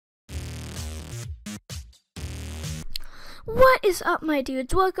What is up, my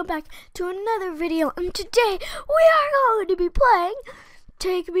dudes? Welcome back to another video, and today we are going to be playing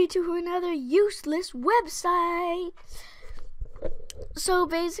Take Me to Another Useless Website. So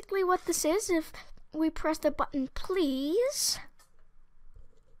basically what this is, if we press the button please,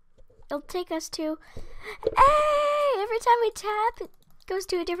 it'll take us to, hey, every time we tap it goes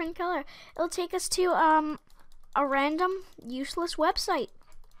to a different color. It'll take us to a random useless website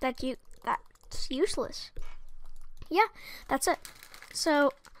that's useless. Yeah, that's it.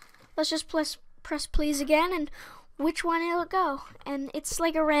 So let's just press please again, and which one it'll go. And it's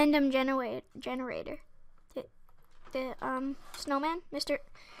like a random generator. The snowman, Mr.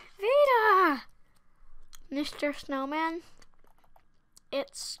 Vita, Mr. Snowman.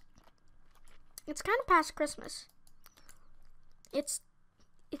 It's kind of past Christmas. It's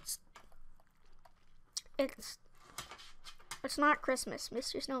not Christmas,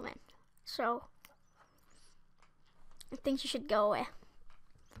 Mr. Snowman. So I think you should go away.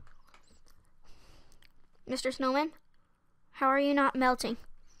 Mr. Snowman, how are you not melting?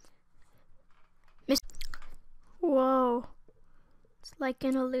 Whoa, it's like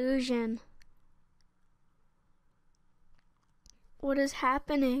an illusion. What is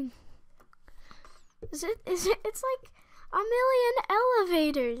happening? It's like a million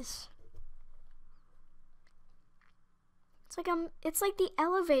elevators. It's like the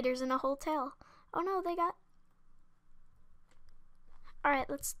elevators in a hotel. Oh no, they got. Alright,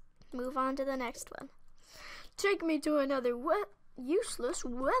 let's move on to the next one. Take me to another useless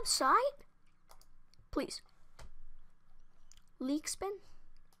website. Please. Leakspin?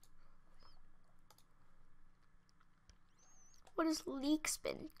 What is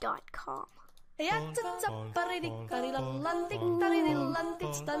leakspin.com? Leakspin,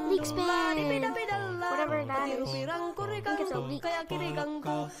 whatever that is. I think it's a leak.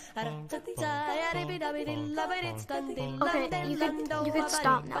 Okay, you could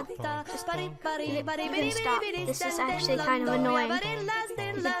stop now. You can stop. This is actually kind of annoying.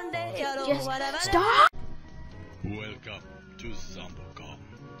 Just stop. Welcome to Zombocom.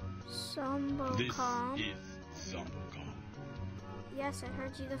 Zombocom. This is Zombocom. Yes, I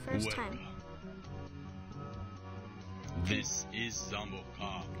heard you the first time. This is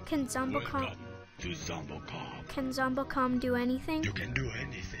Zombocom. Can Zombocom? Welcome to Zombocom. Can Zombocom do anything? You can do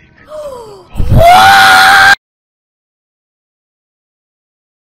anything. What?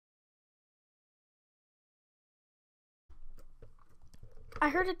 I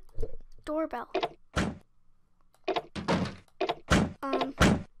heard a doorbell.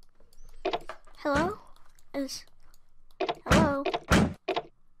 Hello? Hello?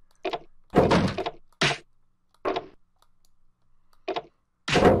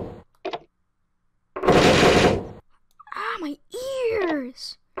 Ah, my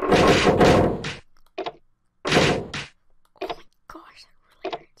ears! Oh my gosh, that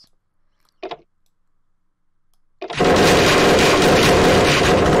really hurts.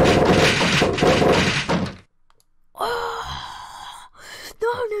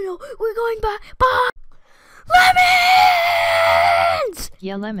 Oh, no, we're going back. Lemons!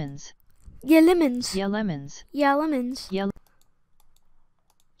 Yeah, lemons. Yeah, lemons. Yeah, lemons. Yeah, lemons. Yeah,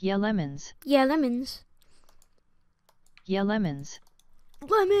 yeah, lemons. Yeah, lemons. Yeah, lemons.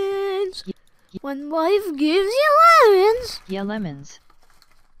 Lemons. When life gives you lemons. Yeah, lemons.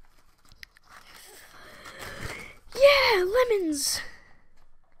 Yeah, lemons.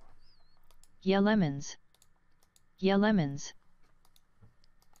 Yeah, lemons. Yeah, lemons.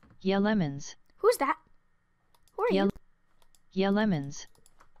 Yeah, lemons. Who's that? Who are Yeah, you? yeah, lemons.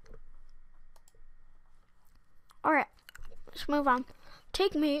 Alright, let's move on.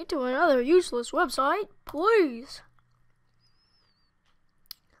 Take me to another useless website, please.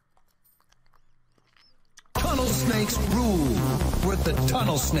 Tunnel snakes rule. We're the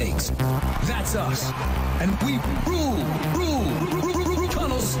tunnel snakes. That's us. And we rule.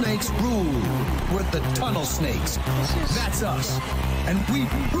 Tunnel snakes rule. We're the tunnel snakes. That's us. And we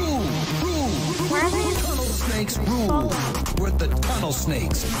rule. Where are they? Tunnel snakes rule. We're the tunnel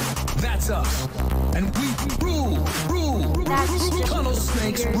snakes. That's us. And we rule. That's just Tunnel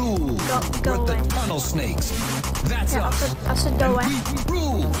snakes weird. rule. Go We're the away. tunnel snakes. That's Yeah, us. I said go away. We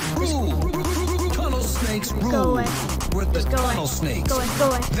rule. Tunnel snakes rule. Go away. We're the Just go away. tunnel snakes. Go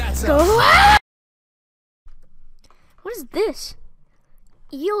away. That's Go us. away! What is this?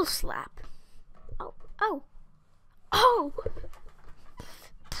 Eel slap. Oh!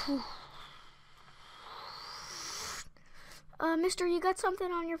 Mister, you got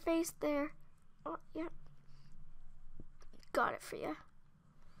something on your face there. Oh, yeah. Got it for you.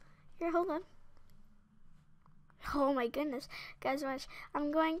 Here, hold on. Oh my goodness. Guys, watch.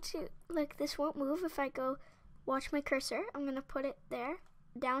 I'm going to, look, this won't move if I go Watch my cursor. I'm gonna put it there,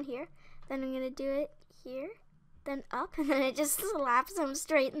 down here. Then I'm gonna do it here, then up, and then it just slaps him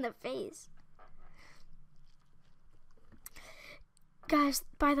straight in the face. Guys,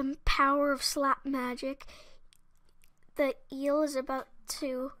 by the power of slap magic, the eel is about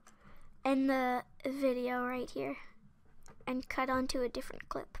to end the video right here and cut onto a different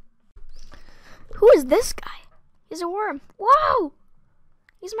clip. Who is this guy? He's a worm. Whoa!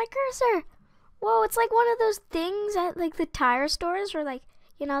 He's my cursor. Whoa, it's like one of those things at like the tire stores where like,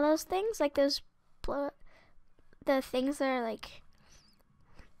 you know those things? Like those, the things that are like,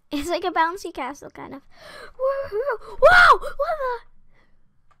 it's like a bouncy castle kind of. Whoa! What the?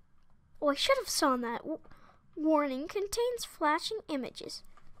 Oh, I should have saw that. Warning, contains flashing images.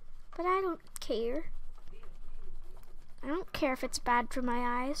 But I don't care. I don't care if it's bad for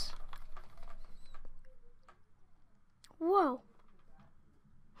my eyes. Whoa.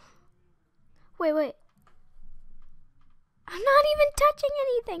 Wait. I'm not even touching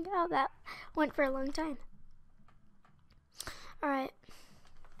anything. Oh, that went for a long time. Alright.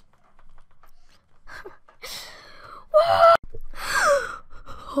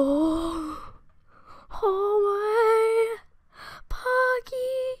 Whoa! Oh my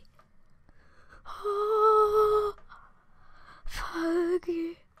Puggy. Oh,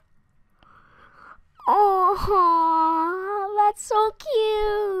 Puggy. Oh, that's so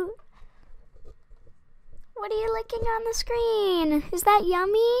cute. What are you licking on the screen? Is that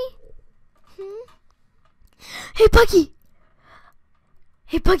yummy? Hey, Puggy.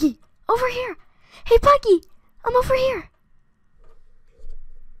 Hey, Puggy. Over here. Hey, Puggy. I'm over here.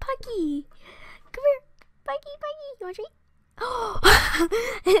 Puggy. Come here. Puggy. You want a treat? Oh,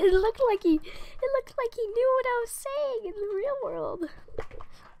 it looked like he knew what I was saying in the real world.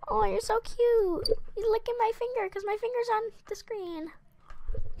 Oh, you're so cute. He's licking my finger because my finger's on the screen.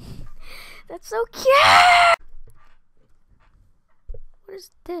 That's so cute. What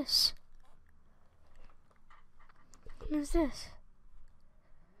is this? What is this?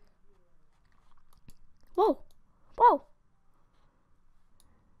 Whoa. Wow.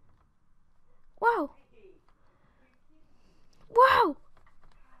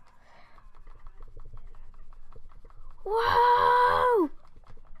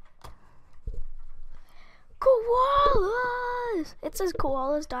 Koalas! It says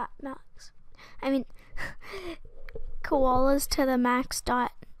koalas.max. I mean,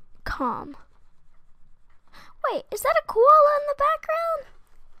 koalas-to-the-max.com. Wait, is that a koala in the background?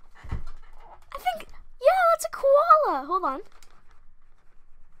 I think, yeah, that's a koala. Hold on.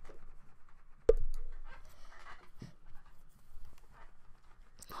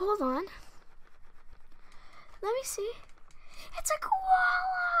 Hold on. Let me see. It's a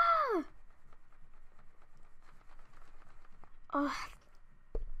koala! Oh,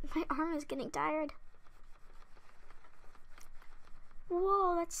 my arm is getting tired.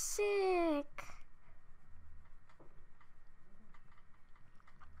 Whoa, that's sick.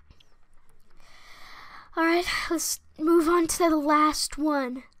 Alright, let's move on to the last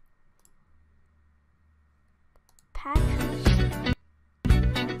one. Patrick.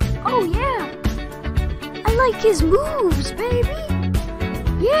 Oh yeah! I like his moves, baby!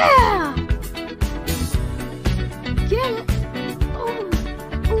 Yeah! Get it! Oh,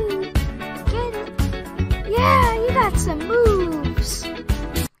 ooh, get it! Yeah, you got some moves!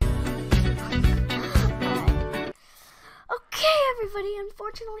 Alright. Okay, everybody,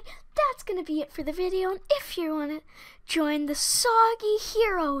 unfortunately, that's gonna be it for the video. And if you wanna join the Soggy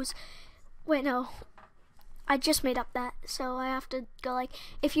Heroes, wait, no. I just made up that, so I have to go like,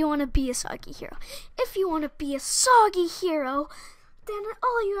 if you want to be a Soggy Hero. If you want to be a Soggy Hero, then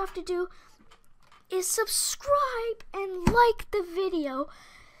all you have to do is subscribe and like the video.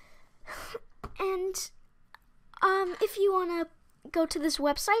 And if you want to go to this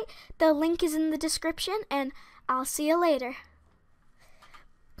website, the link is in the description, and I'll see you later.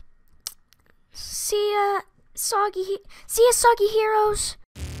 See ya, Soggy Heroes.